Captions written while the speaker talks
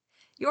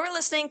You're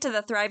listening to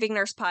the Thriving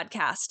Nurse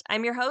Podcast.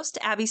 I'm your host,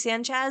 Abby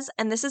Sanchez,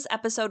 and this is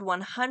episode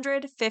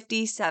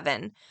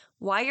 157,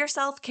 Why Your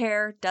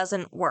Self-Care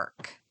Doesn't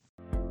Work.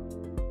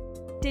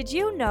 Did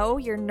you know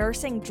your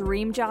nursing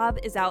dream job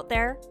is out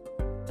there?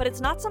 But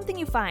it's not something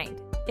you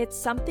find. It's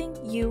something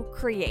you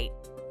create.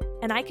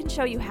 And I can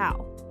show you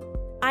how.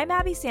 I'm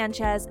Abby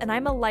Sanchez, and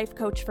I'm a life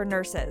coach for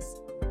nurses.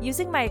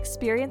 Using my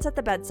experience at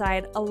the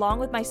bedside, along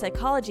with my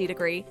psychology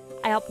degree,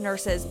 I help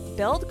nurses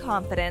build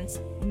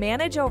confidence,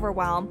 manage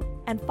overwhelm,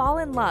 and fall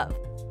in love,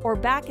 or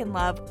back in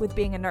love with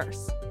being a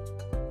nurse.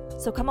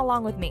 So come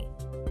along with me,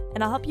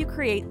 and I'll help you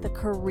create the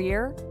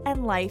career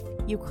and life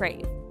you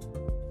crave.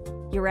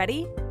 You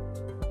ready?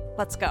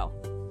 Let's go.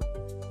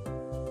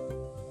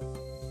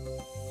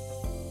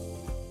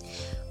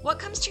 What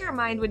comes to your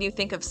mind when you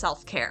think of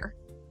self-care?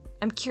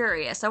 I'm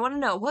curious. I want to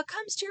know, what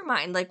comes to your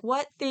mind? Like,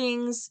 what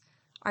things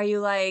are you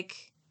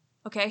like,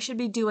 okay, I should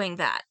be doing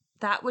that.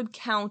 That would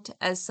count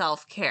as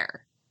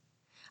self-care.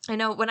 I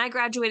know when I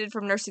graduated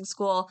from nursing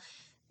school,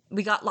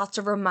 we got lots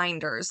of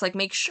reminders, like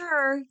make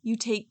sure you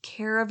take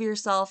care of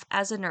yourself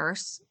as a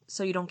nurse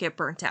so you don't get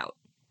burnt out.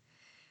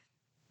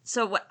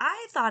 So what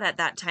I thought at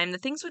that time, the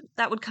things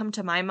that would come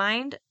to my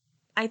mind,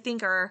 I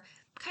think are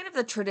kind of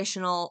the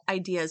traditional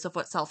ideas of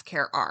what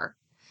self-care are.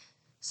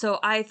 So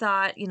I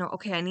thought,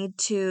 okay, I need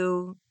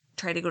to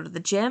try to go to the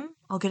gym.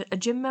 I'll get a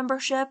gym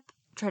membership,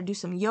 try to do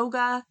some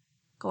yoga,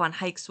 go on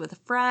hikes with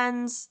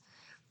friends.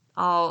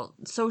 I'll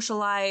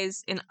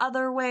socialize in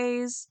other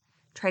ways,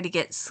 try to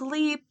get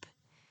sleep.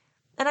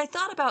 And I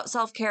thought about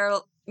self-care,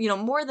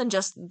 more than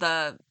just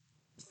the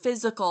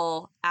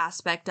physical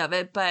aspect of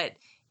it, but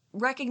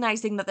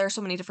recognizing that there's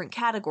so many different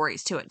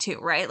categories to it too,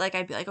 right? Like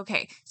I'd be like,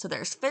 okay, so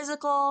there's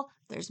physical,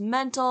 there's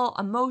mental,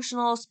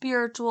 emotional,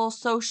 spiritual,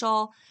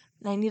 social,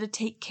 and I need to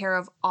take care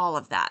of all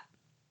of that.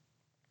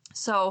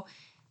 So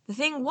the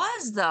thing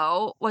was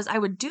I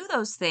would do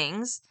those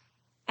things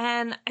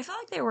and I felt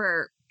like they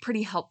were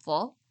pretty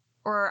helpful.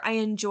 Or I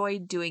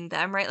enjoyed doing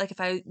them, right? Like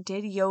if I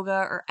did yoga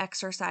or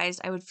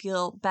exercise, I would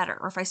feel better.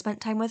 Or if I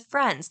spent time with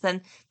friends,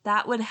 then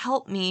that would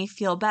help me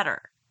feel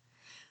better.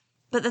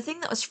 But the thing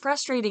that was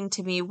frustrating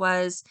to me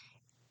was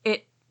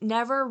it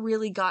never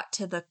really got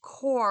to the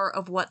core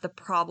of what the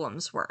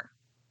problems were.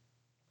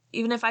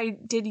 Even if I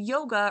did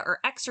yoga or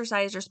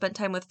exercise or spent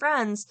time with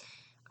friends,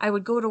 I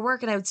would go to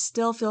work and I would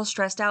still feel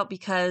stressed out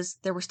because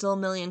there were still a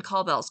million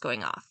call bells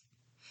going off.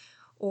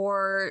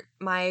 Or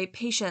my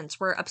patients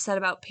were upset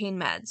about pain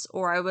meds,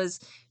 or I was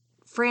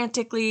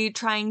frantically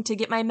trying to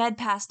get my med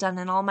pass done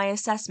and all my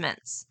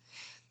assessments.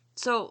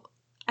 So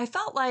I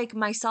felt like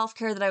my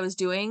self-care that I was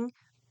doing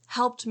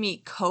helped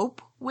me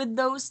cope with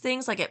those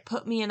things. Like it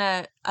put me in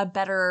a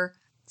better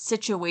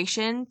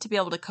situation to be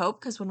able to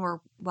cope, because when we're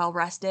well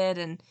rested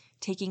and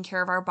taking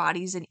care of our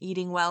bodies and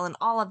eating well and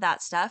all of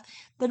that stuff,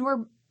 then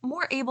we're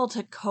more able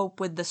to cope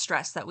with the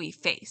stress that we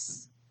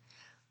face.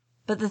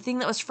 But the thing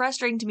that was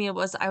frustrating to me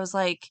was I was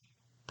like,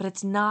 but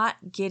it's not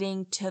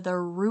getting to the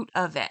root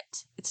of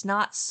it. It's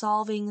not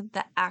solving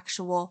the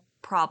actual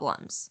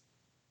problems.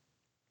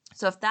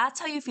 So if that's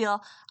how you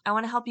feel, I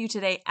want to help you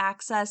today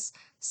access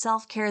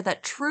self-care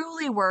that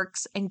truly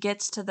works and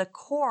gets to the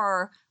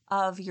core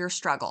of your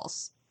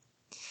struggles.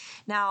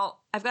 Now,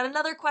 I've got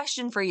another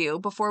question for you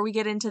before we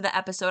get into the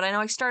episode. I know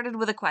I started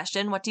with a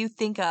question. What do you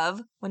think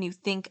of when you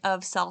think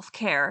of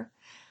self-care?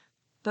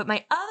 But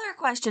my other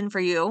question for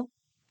you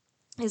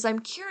is I'm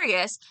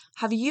curious,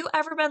 have you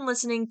ever been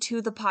listening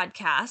to the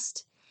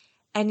podcast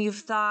and you've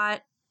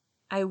thought,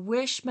 I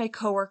wish my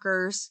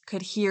coworkers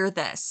could hear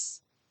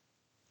this.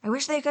 I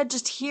wish they could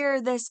just hear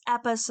this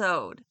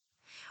episode.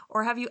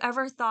 Or have you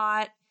ever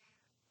thought,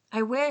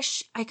 I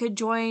wish I could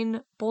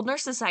join Bold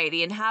Nurse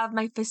Society and have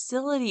my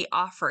facility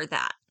offer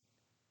that?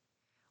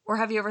 Or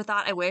have you ever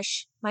thought, I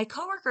wish my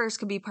coworkers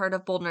could be part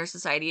of Bold Nurse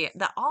Society,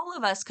 that all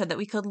of us could, that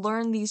we could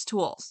learn these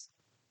tools?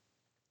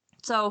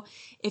 So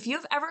if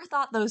you've ever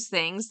thought those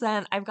things,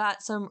 then I've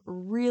got some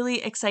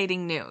really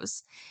exciting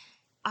news.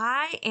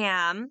 I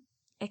am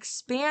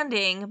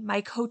expanding my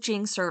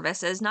coaching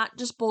services, not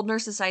just Bold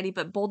Nurse Society,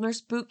 but Bold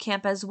Nurse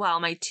Bootcamp as well,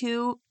 my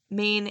two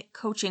main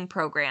coaching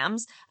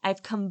programs.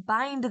 I've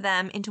combined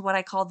them into what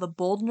I call the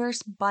Bold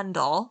Nurse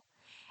Bundle,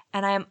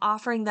 and I am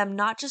offering them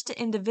not just to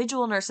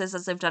individual nurses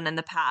as I've done in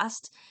the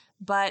past,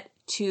 but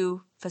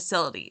to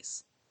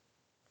facilities.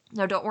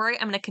 Now, don't worry,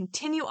 I'm going to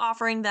continue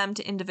offering them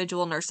to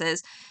individual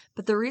nurses,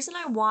 but the reason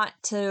I want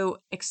to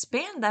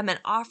expand them and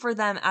offer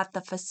them at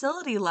the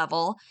facility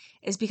level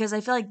is because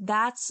I feel like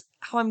that's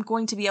how I'm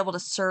going to be able to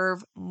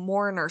serve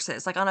more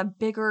nurses, like on a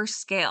bigger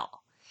scale.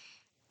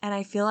 And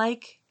I feel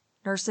like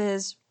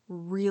nurses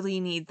really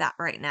need that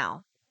right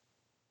now.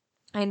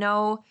 I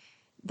know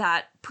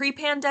that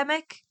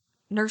pre-pandemic,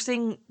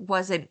 nursing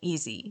wasn't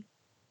easy.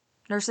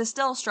 Nurses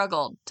still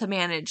struggled to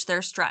manage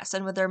their stress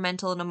and with their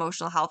mental and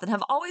emotional health and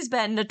have always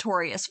been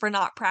notorious for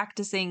not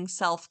practicing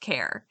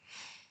self-care.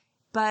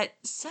 But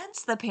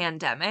since the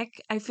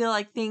pandemic, I feel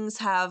like things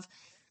have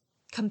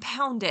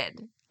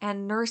compounded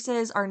and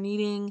nurses are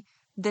needing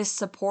this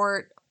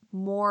support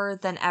more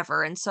than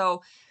ever. And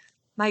so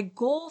My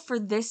goal for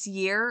this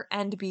year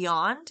and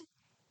beyond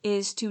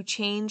is to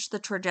change the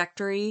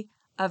trajectory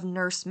of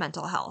nurse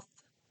mental health.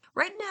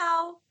 Right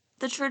now,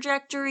 the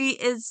trajectory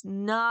is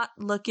not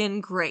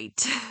looking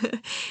great.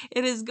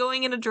 It is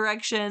going in a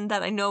direction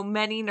that I know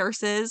many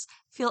nurses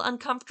feel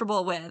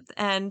uncomfortable with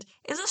and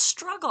is a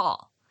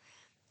struggle.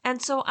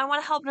 And so I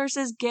want to help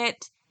nurses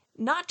get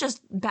not just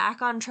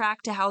back on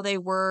track to how they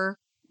were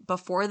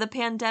before the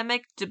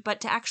pandemic, but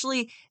to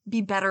actually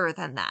be better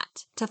than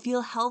that, to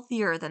feel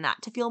healthier than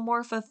that, to feel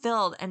more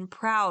fulfilled and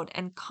proud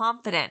and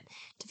confident,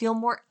 to feel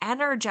more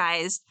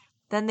energized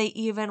than they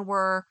even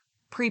were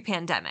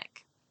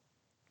pre-pandemic.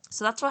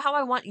 So that's how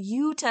I want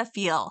you to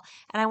feel.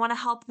 And I want to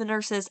help the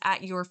nurses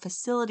at your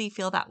facility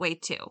feel that way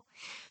too.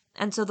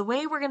 And so the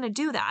way we're going to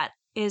do that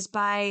is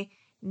by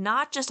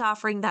not just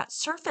offering that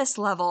surface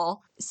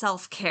level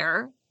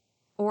self-care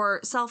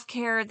or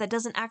self-care that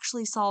doesn't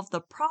actually solve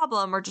the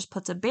problem or just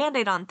puts a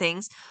band-aid on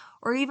things,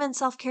 or even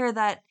self-care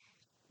that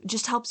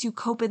just helps you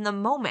cope in the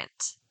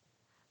moment.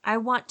 I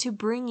want to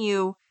bring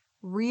you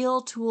real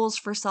tools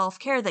for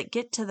self-care that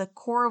get to the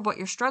core of what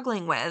you're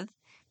struggling with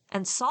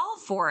and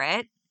solve for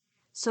it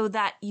so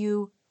that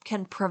you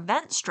can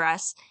prevent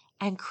stress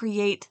and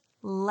create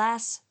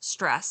less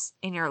stress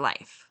in your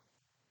life.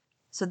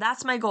 So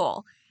that's my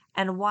goal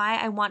and why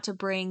I want to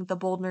bring the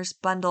Bold Nurse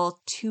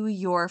Bundle to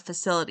your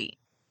facility.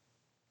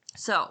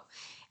 So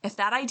if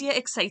that idea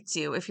excites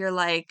you, if you're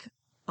like,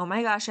 oh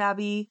my gosh,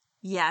 Abby,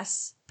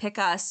 yes, pick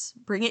us,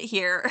 bring it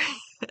here.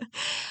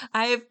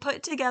 I have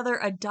put together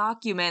a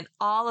document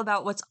all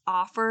about what's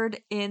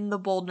offered in the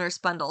Bold Nurse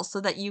Bundle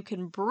so that you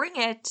can bring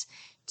it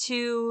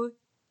to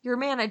your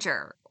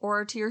manager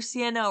or to your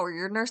CNO or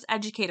your nurse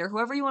educator,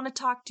 whoever you want to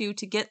talk to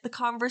get the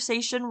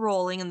conversation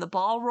rolling and the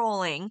ball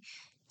rolling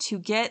to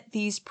get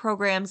these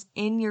programs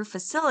in your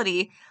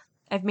facility.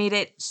 I've made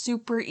it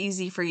super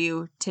easy for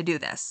you to do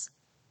this.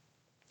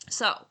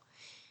 So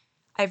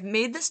I've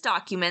made this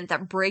document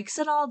that breaks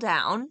it all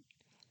down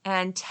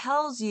and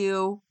tells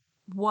you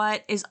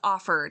what is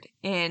offered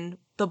in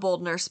the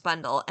Bold Nurse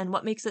Bundle and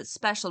what makes it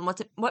special and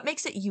what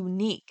makes it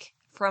unique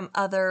from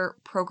other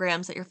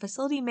programs that your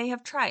facility may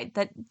have tried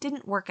that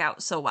didn't work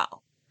out so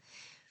well.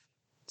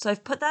 So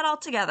I've put that all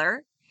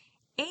together,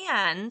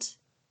 and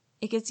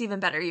it gets even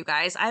better, you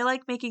guys. I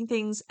like making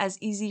things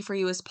as easy for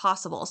you as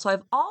possible. So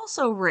I've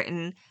also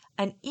written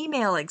an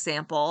email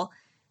example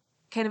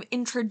kind of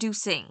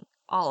introducing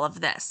all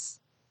of this.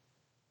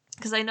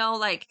 Because I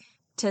know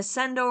to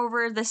send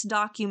over this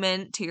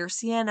document to your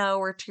CNO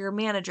or to your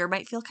manager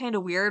might feel kind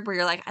of weird where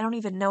you're like, I don't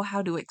even know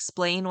how to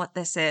explain what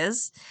this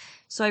is.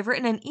 So I've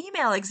written an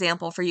email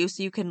example for you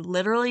so you can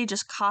literally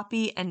just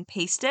copy and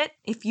paste it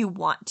if you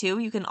want to.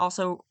 You can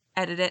also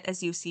edit it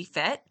as you see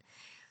fit.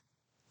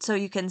 So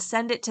you can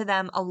send it to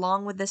them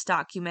along with this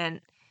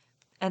document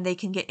and they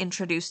can get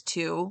introduced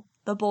to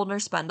the Bold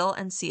Nurse Bundle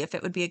and see if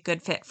it would be a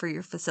good fit for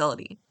your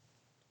facility.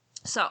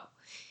 So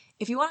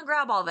if you want to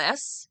grab all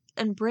this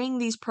and bring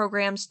these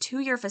programs to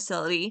your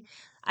facility,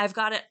 I've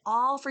got it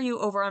all for you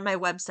over on my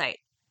website.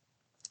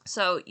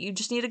 So you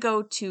just need to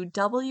go to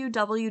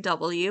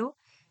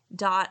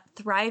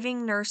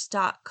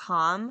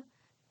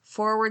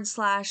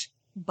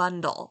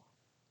www.thrivingnurse.com/bundle.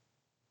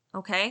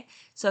 Okay,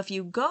 so if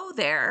you go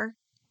there,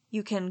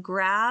 you can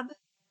grab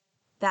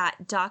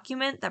that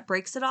document that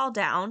breaks it all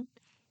down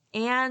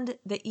and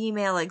the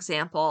email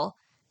example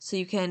so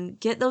you can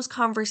get those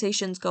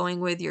conversations going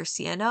with your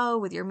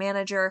CNO, with your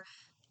manager,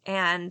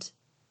 and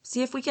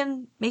see if we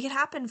can make it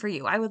happen for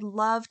you. I would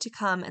love to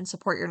come and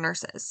support your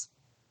nurses.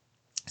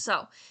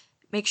 So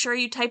make sure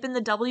you type in the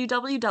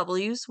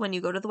wwws when you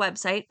go to the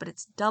website, but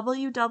it's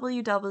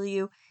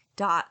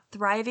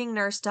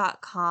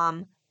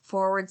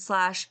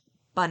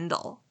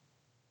www.thrivingnurse.com/bundle. All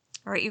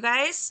right, you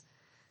guys?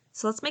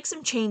 So let's make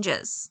some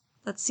changes.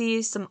 Let's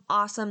see some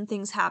awesome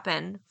things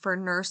happen for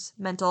nurse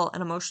mental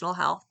and emotional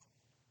health.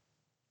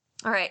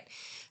 All right,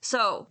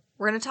 so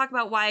we're going to talk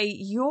about why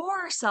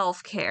your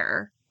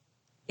self-care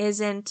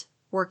isn't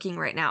working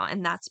right now.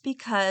 And that's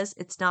because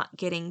it's not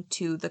getting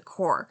to the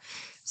core.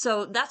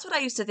 So that's what I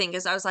used to think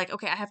is I was like,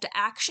 okay, I have to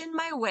action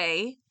my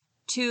way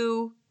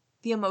to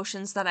the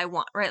emotions that I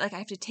want, right? Like I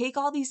have to take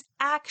all these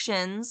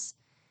actions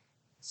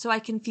so I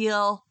can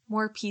feel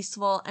more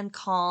peaceful and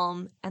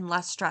calm and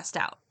less stressed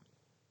out.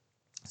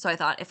 So I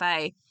thought if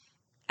I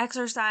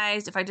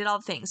exercised, if I did all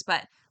the things,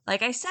 but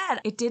like I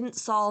said, it didn't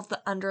solve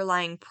the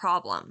underlying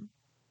problem.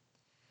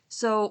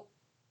 So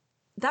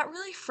that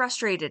really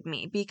frustrated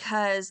me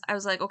because I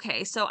was like,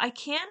 okay, so I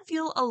can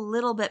feel a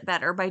little bit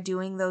better by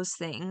doing those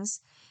things,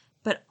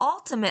 but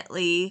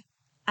ultimately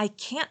I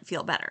can't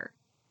feel better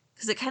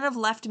because it kind of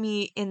left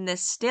me in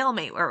this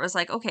stalemate where it was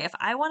like, okay, if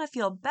I want to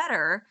feel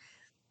better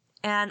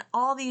and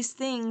all these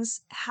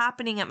things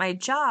happening at my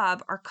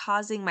job are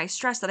causing my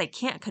stress that I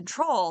can't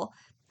control,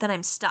 then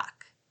I'm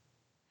stuck.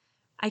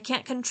 I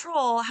can't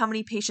control how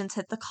many patients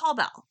hit the call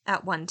bell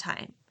at one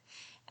time.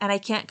 And I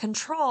can't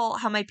control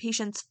how my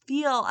patients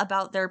feel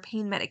about their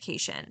pain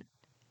medication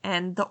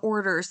and the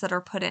orders that are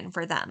put in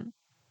for them.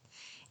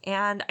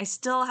 And I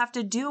still have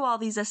to do all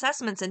these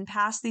assessments and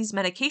pass these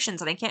medications,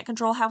 and I can't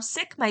control how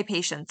sick my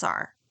patients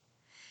are.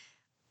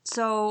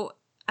 So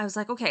I was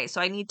like, okay,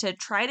 so I need to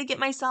try to get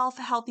myself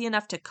healthy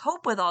enough to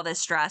cope with all this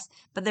stress,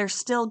 but there's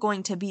still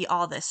going to be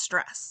all this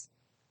stress,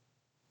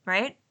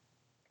 right?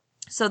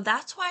 So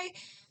that's why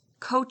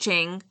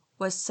coaching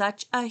was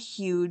such a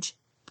huge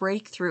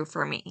breakthrough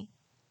for me,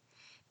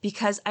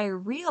 because I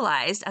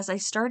realized as I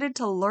started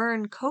to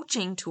learn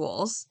coaching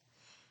tools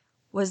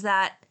was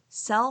that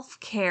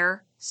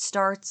self-care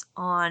starts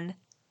on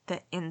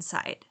the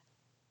inside.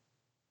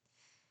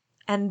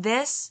 And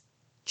this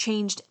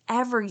changed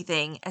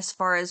everything as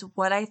far as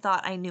what I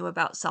thought I knew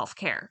about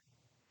self-care.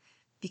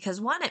 Because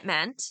one, it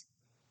meant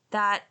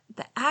that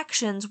the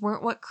actions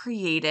weren't what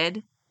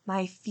created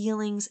my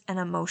feelings and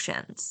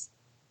emotions.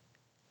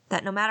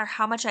 That no matter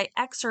how much I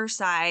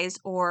exercise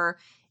or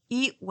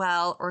eat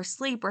well or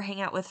sleep or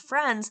hang out with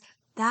friends,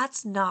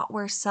 that's not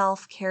where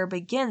self-care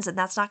begins, and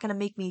that's not going to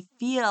make me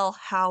feel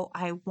how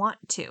I want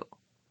to.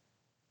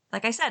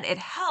 Like I said, it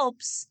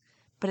helps,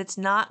 but it's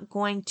not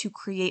going to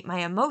create my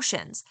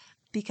emotions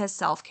because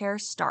self-care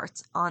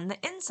starts on the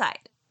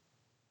inside.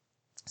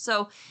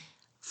 So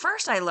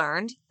first I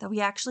learned that we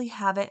actually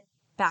have it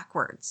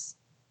backwards.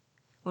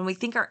 When we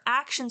think our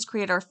actions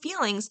create our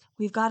feelings,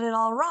 we've got it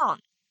all wrong.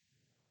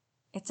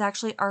 It's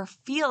actually our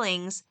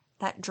feelings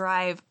that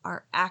drive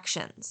our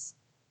actions.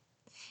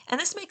 And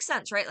this makes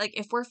sense, right? Like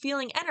if we're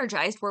feeling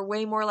energized, we're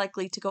way more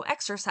likely to go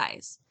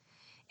exercise.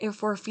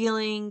 If we're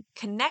feeling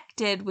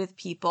connected with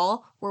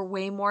people, we're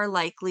way more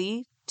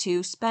likely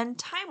to spend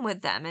time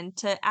with them and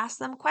to ask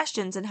them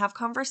questions and have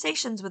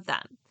conversations with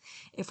them.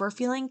 If we're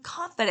feeling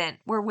confident,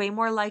 we're way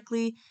more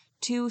likely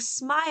to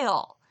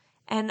smile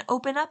and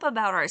open up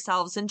about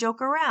ourselves and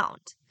joke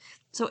around.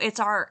 So it's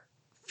our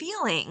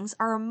feelings,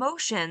 our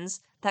emotions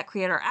that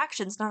create our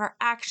actions, not our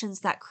actions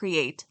that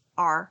create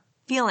our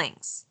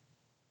feelings.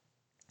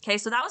 Okay,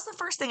 so that was the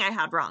first thing I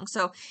had wrong.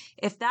 So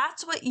if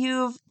that's what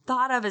you've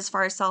thought of as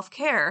far as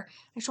self-care,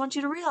 I just want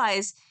you to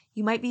realize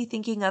you might be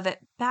thinking of it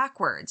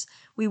backwards.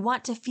 We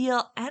want to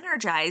feel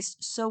energized,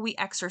 so we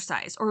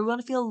exercise, or we want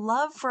to feel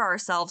love for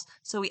ourselves,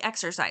 so we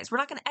exercise. We're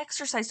not going to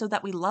exercise so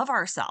that we love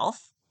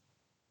ourselves.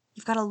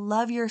 You've got to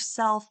love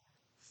yourself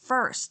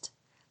first.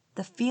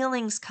 The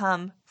feelings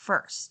come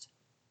first.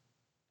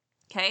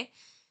 Okay?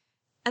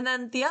 And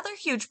then the other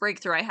huge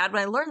breakthrough I had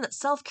when I learned that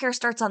self-care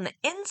starts on the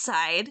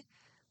inside,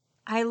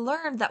 I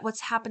learned that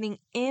what's happening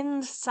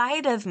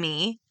inside of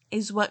me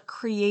is what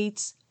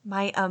creates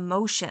my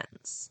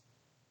emotions.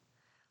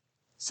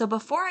 So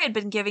before I had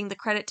been giving the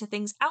credit to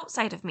things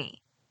outside of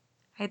me.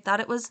 I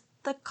thought it was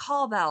the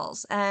call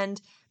bells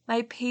and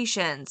my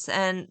patients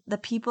and the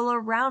people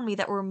around me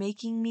that were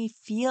making me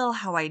feel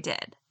how I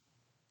did.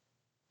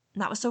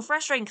 And that was so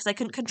frustrating because I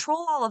couldn't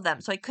control all of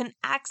them, so I couldn't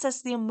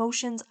access the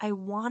emotions I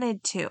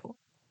wanted to.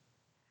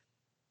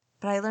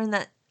 But I learned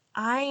that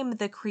I'm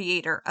the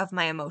creator of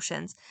my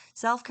emotions.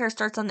 Self-care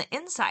starts on the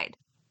inside.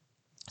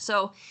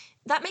 So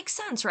that makes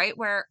sense, right?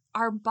 Where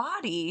our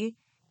body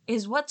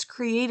is what's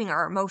creating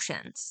our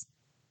emotions.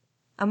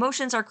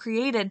 Emotions are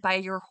created by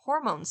your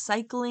hormones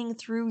cycling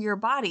through your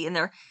body, and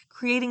they're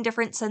creating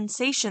different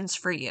sensations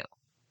for you.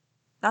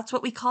 That's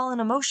what we call an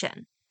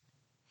emotion.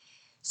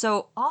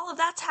 So all of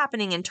that's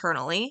happening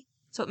internally.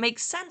 So it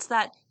makes sense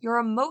that your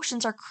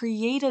emotions are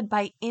created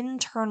by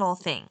internal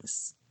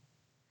things.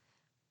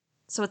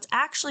 So it's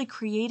actually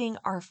creating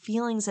our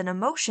feelings and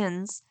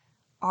emotions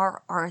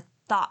are our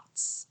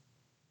thoughts.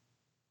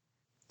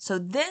 So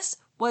this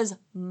was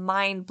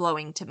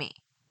mind-blowing to me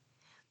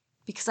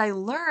because I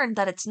learned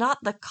that it's not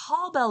the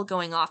call bell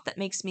going off that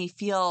makes me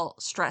feel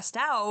stressed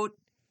out.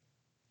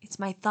 It's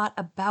my thought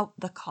about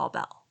the call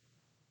bell.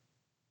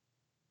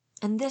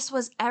 And this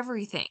was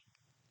everything.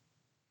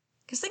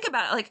 Because think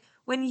about it, like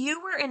when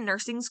you were in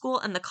nursing school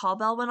and the call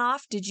bell went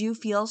off, did you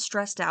feel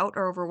stressed out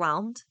or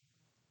overwhelmed?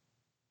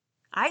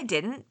 I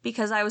didn't,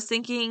 because I was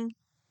thinking,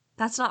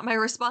 that's not my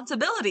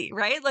responsibility,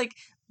 right? Like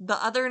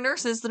the other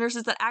nurses, the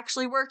nurses that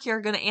actually work here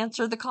are going to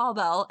answer the call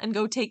bell and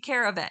go take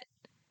care of it.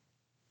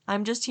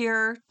 I'm just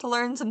here to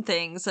learn some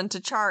things and to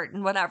chart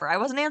and whatever. I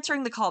wasn't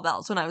answering the call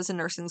bells when I was in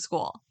nursing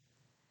school.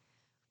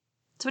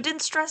 So it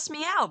didn't stress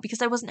me out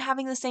because I wasn't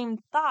having the same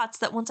thoughts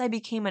that once I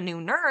became a new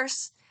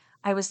nurse,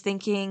 I was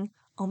thinking,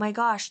 oh my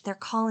gosh, they're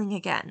calling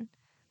again.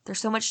 There's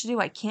so much to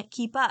do. I can't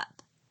keep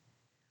up.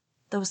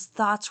 Those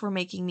thoughts were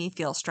making me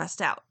feel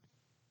stressed out.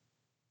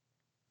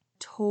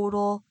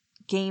 Total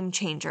game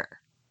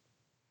changer.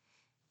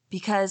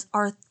 Because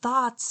our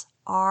thoughts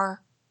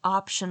are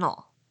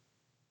optional.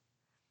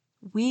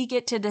 We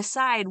get to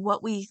decide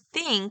what we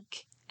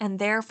think and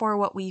therefore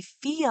what we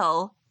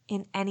feel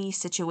in any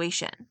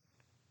situation.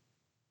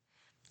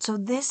 So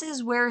this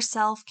is where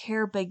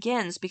self-care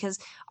begins, because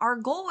our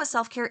goal with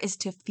self-care is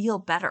to feel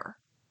better,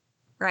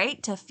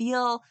 right? To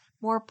feel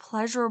more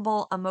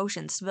pleasurable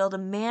emotions, to be able to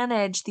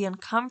manage the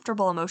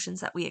uncomfortable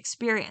emotions that we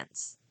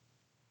experience.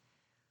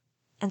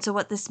 And so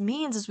what this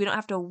means is we don't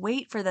have to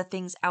wait for the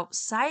things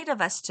outside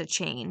of us to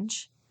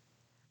change.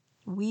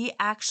 We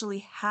actually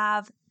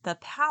have the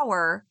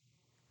power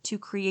to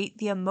create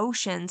the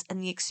emotions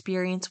and the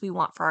experience we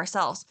want for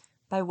ourselves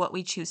by what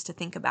we choose to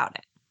think about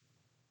it.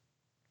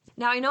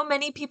 Now, I know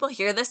many people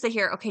hear this, they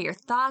hear, okay, your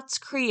thoughts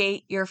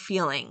create your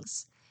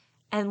feelings.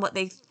 And what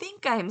they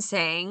think I'm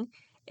saying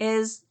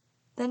is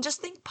then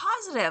just think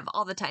positive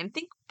all the time.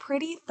 Think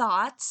pretty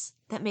thoughts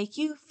that make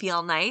you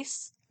feel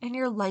nice, and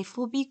your life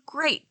will be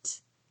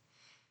great.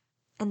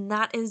 And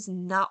that is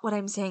not what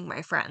I'm saying,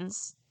 my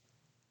friends.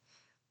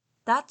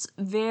 That's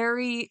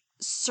very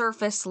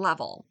surface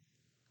level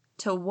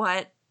to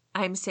what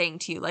I'm saying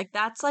to you. Like,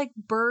 that's like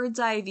bird's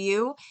eye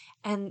view.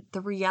 And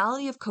the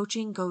reality of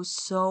coaching goes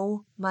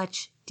so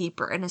much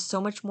deeper and is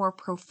so much more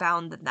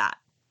profound than that.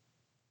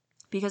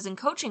 Because in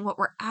coaching, what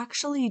we're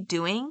actually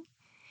doing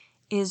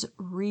is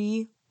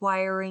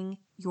rewiring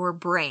your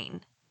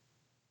brain,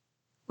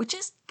 which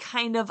is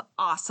kind of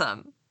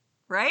awesome,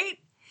 right?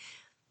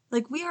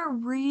 Like, we are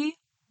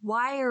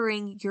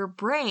rewiring your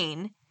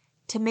brain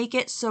to make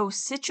it so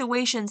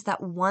situations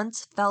that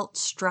once felt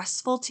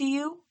stressful to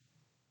you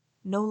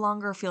no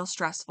longer feel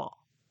stressful.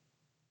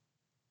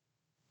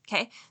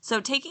 Okay, so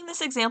taking this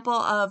example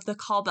of the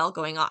call bell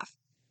going off,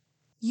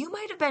 you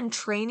might have been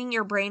training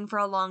your brain for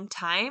a long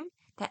time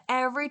that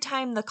every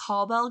time the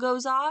call bell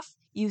goes off,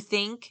 you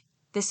think,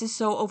 this is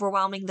so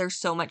overwhelming, there's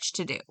so much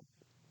to do.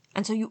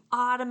 And so you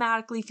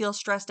automatically feel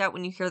stressed out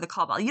when you hear the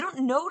call bell. You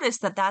don't notice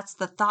that that's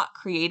the thought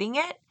creating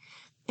it.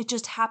 It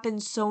just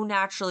happens so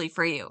naturally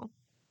for you.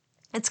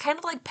 It's kind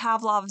of like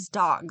Pavlov's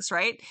dogs,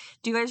 right?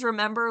 Do you guys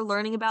remember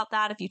learning about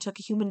that if you took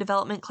a human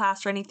development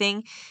class or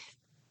anything?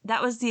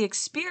 That was the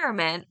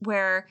experiment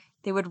where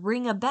they would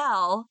ring a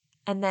bell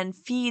and then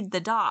feed the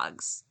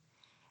dogs.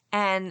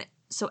 And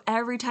so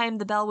every time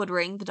the bell would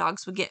ring, the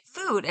dogs would get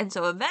food. And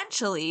so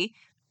eventually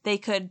they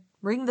could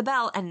ring the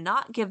bell and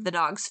not give the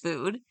dogs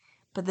food,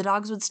 but the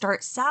dogs would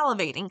start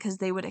salivating because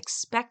they would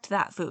expect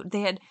that food.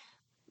 They had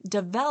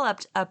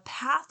developed a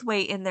pathway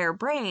in their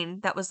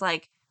brain that was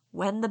like,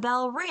 when the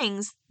bell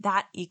rings,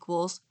 that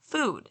equals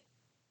food.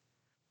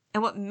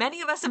 And what many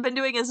of us have been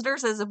doing as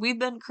nurses is we've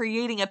been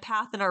creating a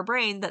path in our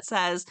brain that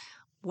says,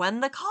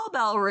 when the call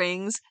bell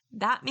rings,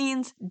 that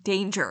means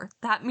danger.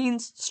 That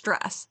means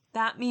stress.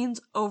 That means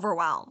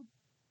overwhelm.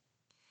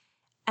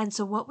 And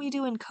so what we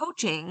do in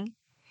coaching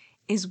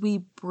is we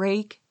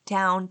break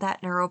down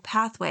that neural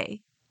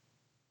pathway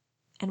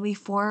and we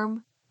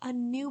form a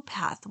new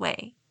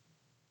pathway.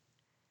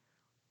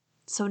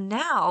 So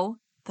now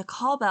the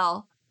call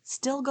bell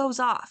still goes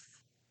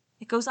off.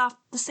 It goes off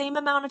the same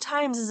amount of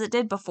times as it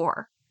did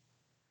before.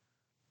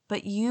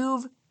 But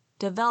you've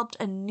developed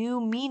a new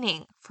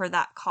meaning for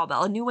that call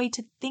bell, a new way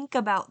to think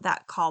about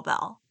that call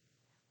bell.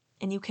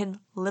 And you can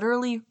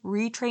literally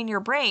retrain your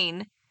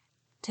brain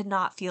to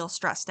not feel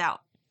stressed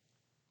out,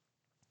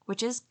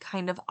 which is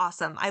kind of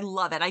awesome. I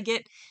love it. I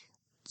get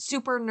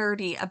super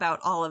nerdy about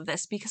all of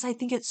this because I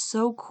think it's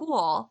so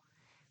cool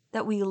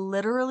that we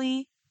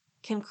literally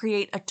can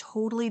create a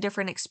totally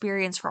different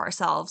experience for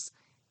ourselves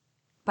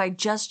by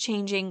just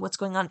changing what's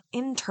going on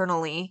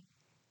internally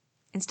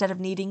instead of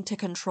needing to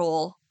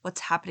control what's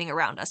happening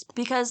around us.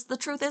 Because the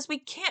truth is we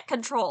can't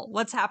control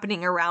what's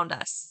happening around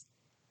us.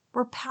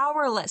 We're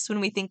powerless when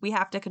we think we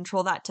have to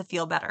control that to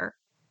feel better.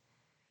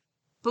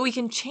 But we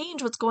can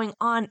change what's going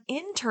on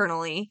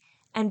internally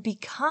and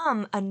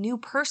become a new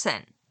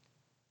person.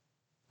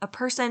 A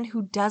person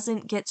who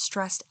doesn't get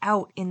stressed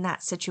out in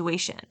that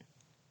situation.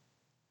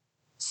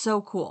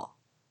 So cool.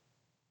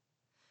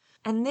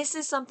 And this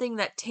is something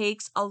that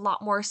takes a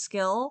lot more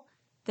skill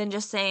than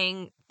just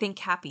saying, think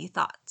happy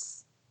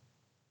thoughts,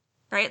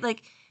 right?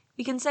 Like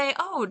we can say,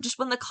 oh, just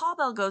when the call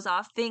bell goes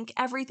off, think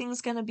everything's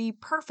going to be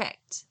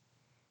perfect.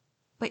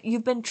 But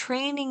you've been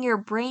training your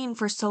brain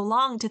for so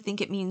long to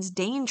think it means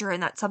danger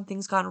and that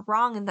something's gone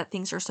wrong and that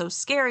things are so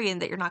scary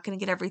and that you're not going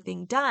to get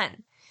everything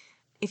done.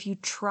 If you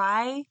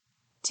try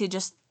to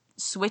just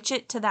switch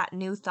it to that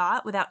new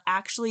thought without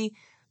actually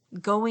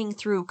going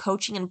through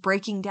coaching and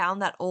breaking down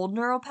that old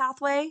neural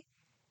pathway,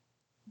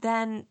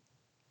 then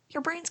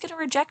your brain's going to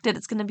reject it.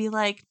 It's going to be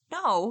like,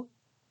 no,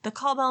 the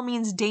call bell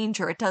means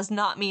danger. It does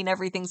not mean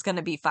everything's going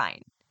to be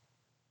fine.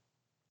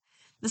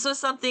 This was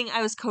something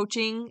I was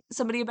coaching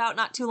somebody about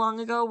not too long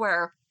ago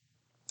where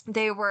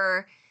they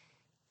were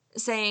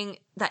saying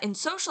that in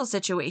social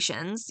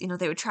situations,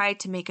 they would try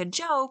to make a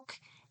joke,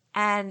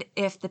 and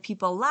if the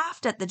people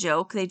laughed at the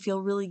joke, they'd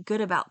feel really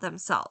good about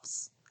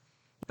themselves.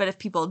 But if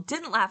people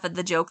didn't laugh at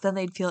the joke, then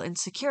they'd feel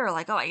insecure,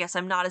 like, oh, I guess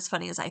I'm not as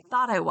funny as I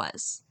thought I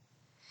was.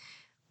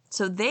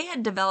 So they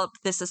had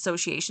developed this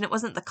association. It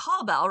wasn't the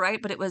call bell,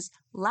 right? But it was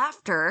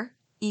laughter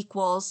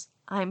equals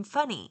I'm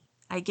funny.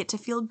 I get to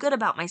feel good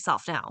about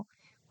myself now.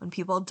 When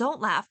people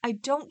don't laugh, I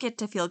don't get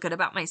to feel good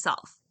about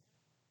myself.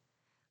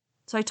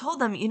 So I told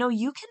them, you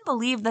can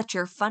believe that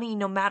you're funny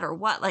no matter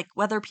what, like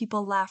whether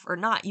people laugh or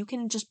not. You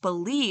can just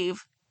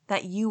believe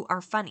that you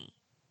are funny.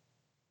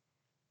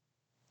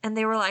 And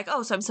they were like,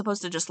 oh, so I'm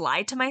supposed to just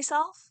lie to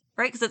myself?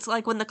 Right? Because it's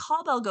like when the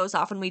call bell goes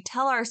off and we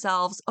tell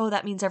ourselves, oh,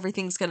 that means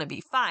everything's going to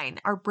be fine.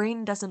 Our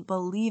brain doesn't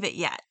believe it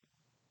yet.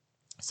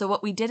 So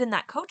what we did in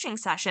that coaching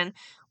session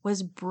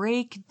was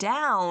break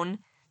down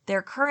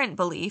their current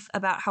belief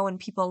about how when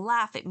people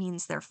laugh, it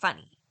means they're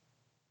funny.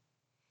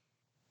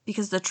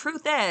 Because the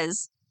truth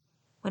is,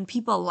 when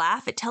people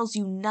laugh, it tells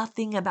you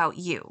nothing about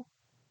you.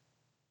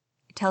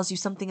 It tells you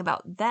something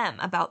about them,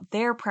 about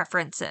their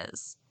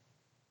preferences,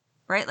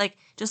 right? Like,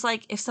 just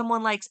like if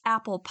someone likes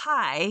apple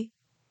pie,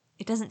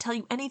 it doesn't tell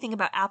you anything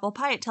about apple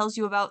pie. It tells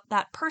you about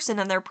that person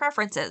and their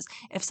preferences.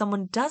 If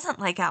someone doesn't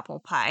like apple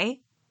pie,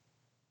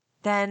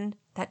 then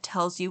that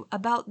tells you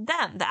about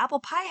them. The apple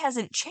pie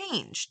hasn't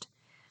changed.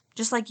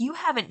 Just like you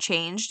haven't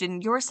changed,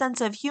 and your sense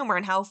of humor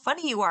and how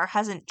funny you are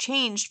hasn't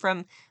changed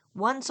from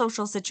one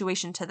social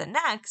situation to the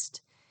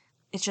next.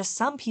 It's just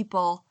some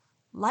people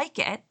like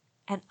it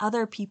and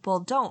other people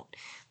don't.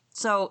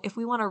 So if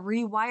we want to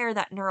rewire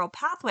that neural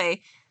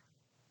pathway,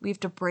 we have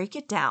to break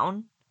it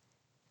down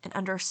and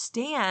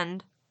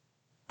understand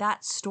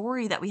that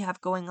story that we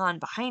have going on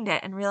behind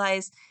it and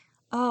realize,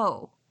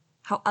 oh,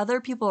 how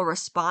other people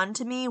respond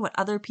to me, what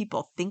other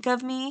people think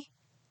of me,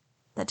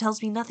 that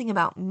tells me nothing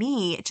about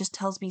me. It just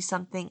tells me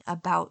something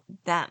about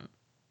them.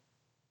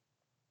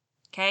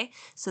 Okay?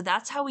 So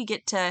that's how we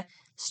get to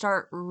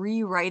start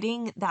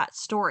rewriting that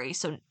story.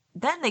 So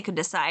then they could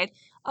decide,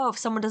 oh, if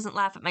someone doesn't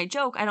laugh at my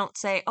joke, I don't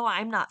say, oh,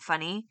 I'm not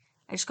funny.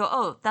 I just go,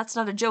 oh, that's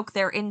not a joke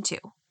they're into.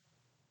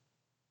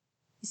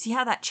 You see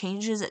how that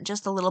changes it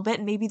just a little bit?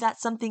 And maybe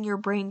that's something your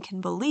brain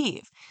can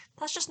believe.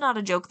 That's just not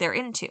a joke they're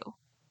into.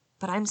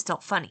 But I'm still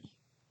funny.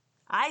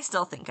 I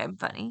still think I'm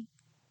funny.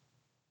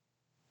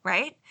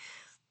 Right?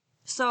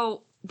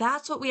 So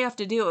that's what we have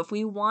to do if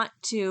we want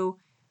to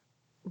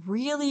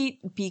really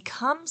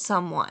become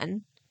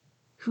someone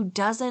who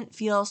doesn't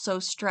feel so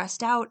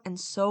stressed out and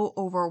so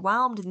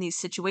overwhelmed in these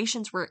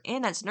situations we're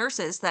in as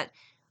nurses that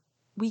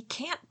we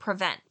can't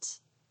prevent.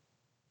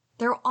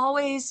 There will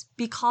always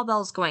be call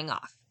bells going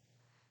off.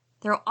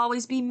 There will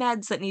always be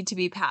meds that need to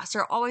be passed.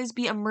 There will always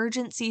be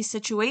emergency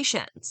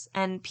situations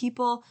and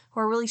people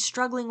who are really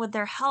struggling with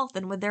their health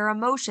and with their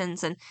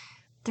emotions. And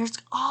there's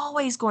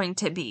always going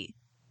to be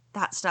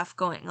that stuff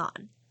going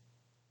on.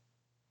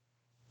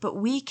 But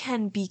we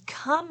can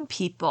become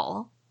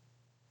people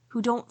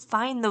who don't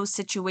find those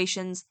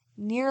situations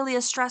nearly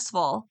as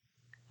stressful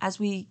as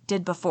we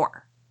did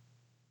before.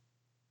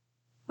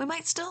 We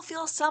might still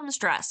feel some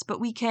stress, but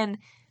we can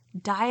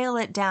dial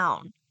it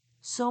down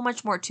so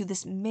much more to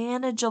this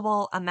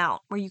manageable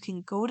amount where you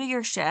can go to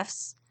your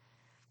shifts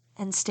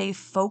and stay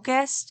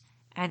focused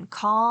and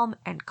calm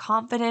and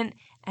confident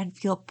and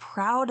feel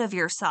proud of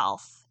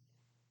yourself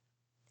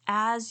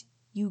as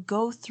you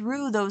go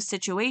through those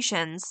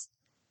situations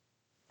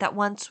that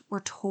once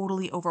were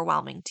totally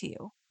overwhelming to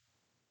you.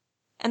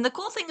 And the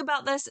cool thing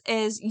about this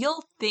is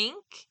you'll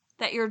think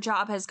that your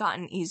job has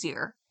gotten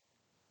easier.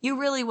 You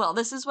really will.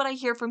 This is what I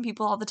hear from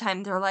people all the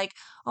time. They're like,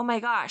 oh my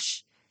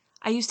gosh,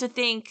 I used to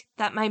think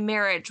that my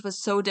marriage was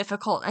so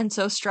difficult and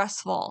so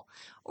stressful.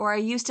 Or I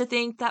used to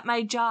think that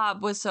my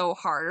job was so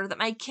hard or that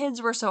my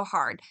kids were so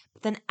hard.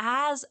 But then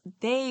as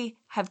they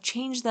have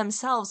changed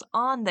themselves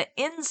on the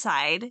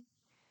inside,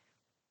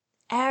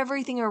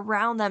 everything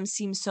around them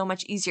seems so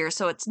much easier.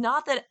 So it's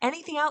not that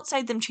anything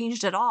outside them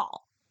changed at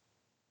all.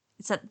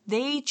 It's that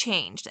they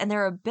changed and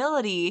their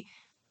ability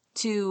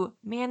to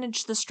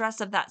manage the stress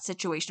of that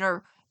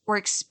situation or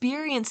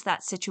experience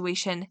that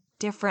situation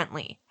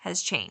differently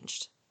has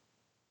changed.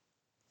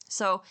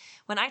 So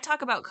when I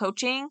talk about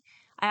coaching,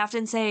 I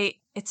often say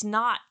it's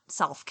not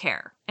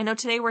self-care. I know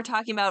today we're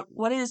talking about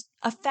what is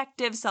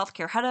effective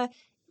self-care, how to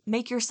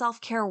make your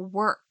self-care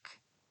work.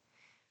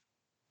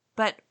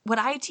 But what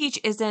I teach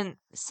isn't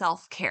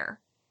self-care.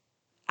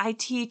 I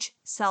teach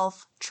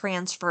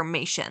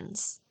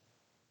self-transformations.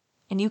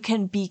 And you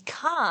can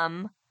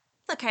become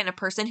the kind of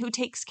person who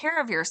takes care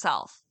of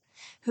yourself,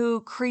 who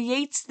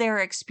creates their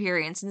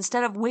experience.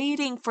 Instead of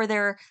waiting for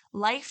their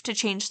life to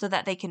change so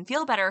that they can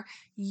feel better,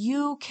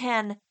 you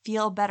can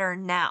feel better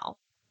now.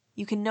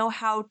 You can know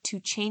how to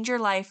change your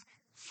life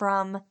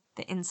from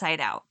the inside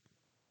out.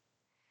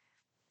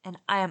 And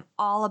I am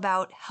all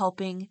about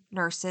helping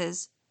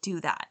nurses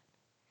do that.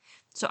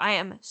 So I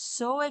am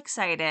so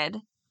excited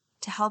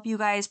to help you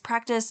guys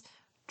practice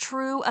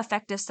true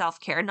effective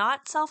self-care,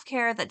 not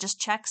self-care that just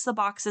checks the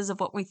boxes of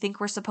what we think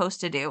we're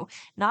supposed to do,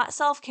 not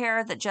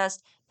self-care that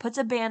just puts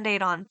a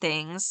Band-Aid on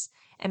things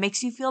and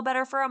makes you feel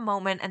better for a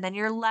moment and then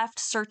you're left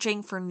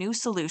searching for new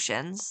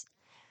solutions,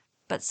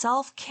 but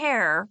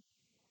self-care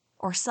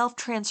or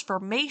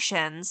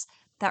self-transformations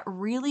that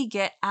really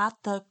get at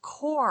the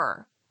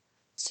core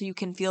so you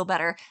can feel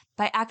better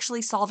by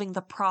actually solving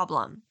the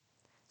problem.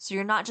 So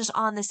you're not just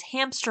on this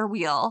hamster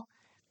wheel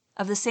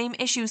of the same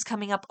issues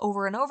coming up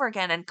over and over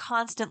again and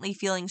constantly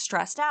feeling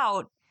stressed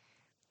out,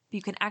 but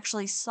you can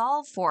actually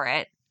solve for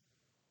it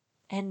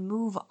and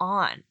move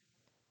on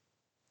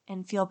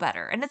and feel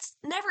better. And it's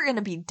never going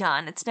to be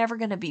done. It's never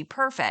going to be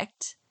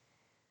perfect,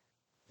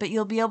 but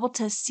you'll be able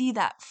to see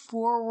that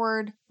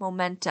forward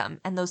momentum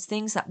and those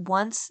things that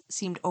once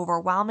seemed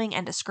overwhelming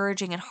and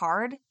discouraging and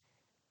hard.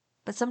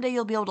 But someday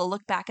you'll be able to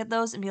look back at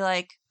those and be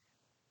like,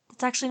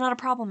 that's actually not a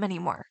problem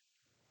anymore.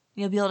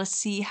 You'll be able to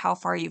see how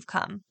far you've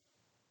come.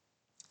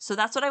 So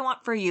that's what I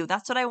want for you.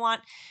 That's what I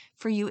want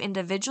for you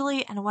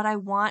individually and what I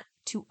want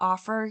to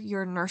offer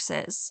your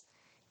nurses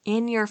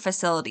in your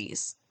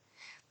facilities.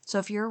 So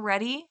if you're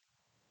ready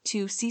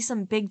to see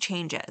some big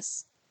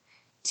changes,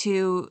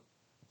 to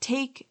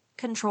take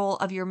control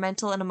of your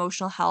mental and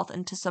emotional health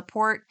and to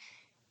support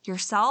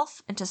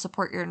yourself and to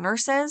support your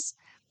nurses,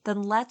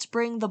 then let's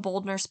bring the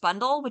Bold Nurse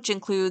Bundle, which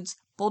includes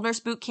Bold Nurse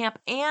Bootcamp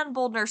and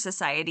Bold Nurse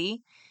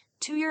Society,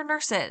 to your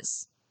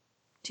nurses,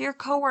 to your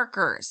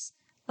coworkers.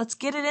 Let's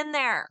get it in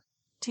there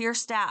to your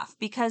staff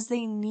because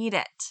they need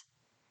it.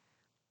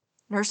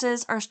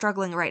 Nurses are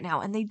struggling right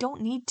now and they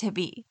don't need to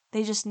be.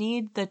 They just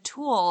need the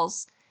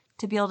tools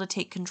to be able to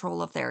take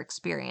control of their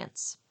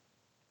experience.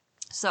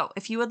 So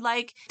if you would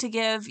like to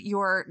give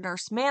your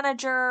nurse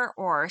manager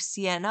or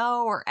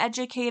CNO or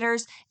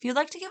educators, if you'd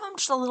like to give them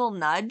just a little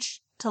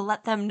nudge to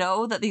let them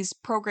know that these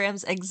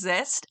programs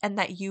exist and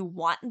that you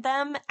want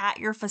them at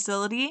your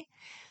facility,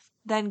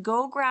 then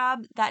go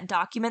grab that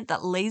document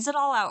that lays it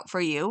all out for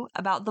you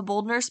about the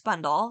Bold Nurse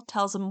Bundle,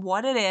 tells them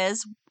what it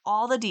is,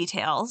 all the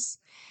details,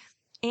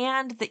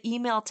 and the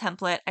email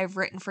template I've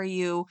written for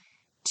you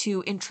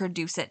to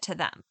introduce it to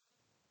them.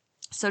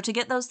 So to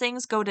get those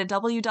things, go to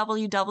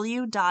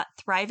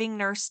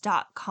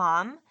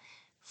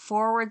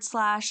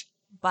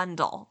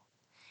www.thrivingnurse.com/bundle.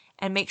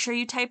 And make sure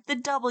you type the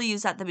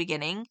W's at the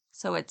beginning.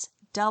 So it's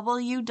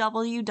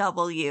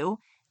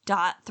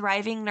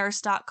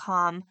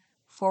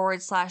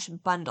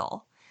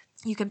www.thrivingnurse.com/bundle.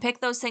 You can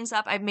pick those things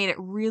up. I've made it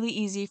really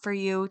easy for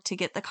you to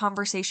get the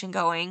conversation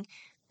going,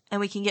 and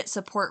we can get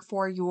support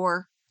for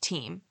your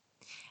team.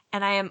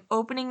 And I am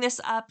opening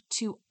this up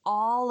to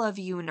all of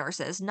you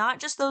nurses, not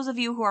just those of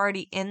you who are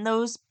already in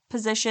those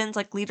positions,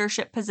 like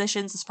leadership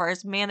positions as far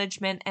as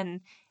management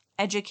and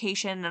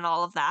education and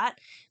all of that,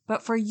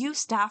 but for you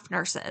staff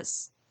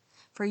nurses,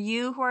 for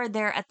you who are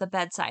there at the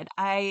bedside.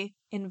 I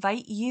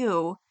invite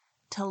you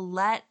to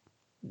let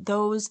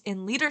those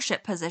in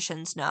leadership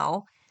positions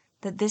know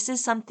that this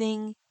is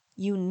something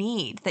you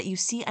need, that you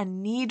see a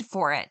need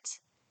for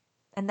it,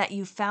 and that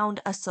you found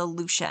a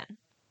solution.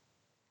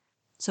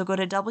 So go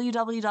to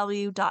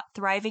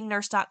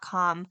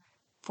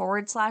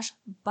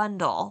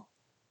www.thrivingnurse.com/bundle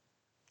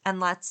and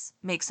let's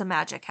make some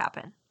magic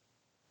happen.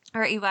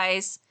 All right, you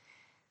guys,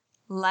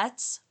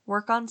 let's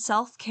work on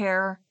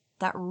self-care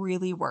that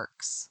really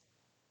works.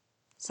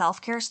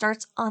 Self-care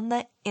starts on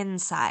the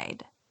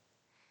inside.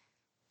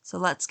 So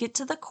let's get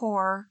to the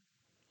core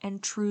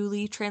and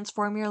truly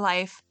transform your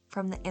life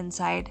from the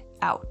inside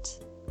out.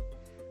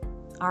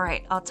 All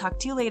right, I'll talk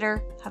to you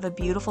later. Have a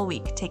beautiful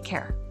week. Take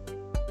care.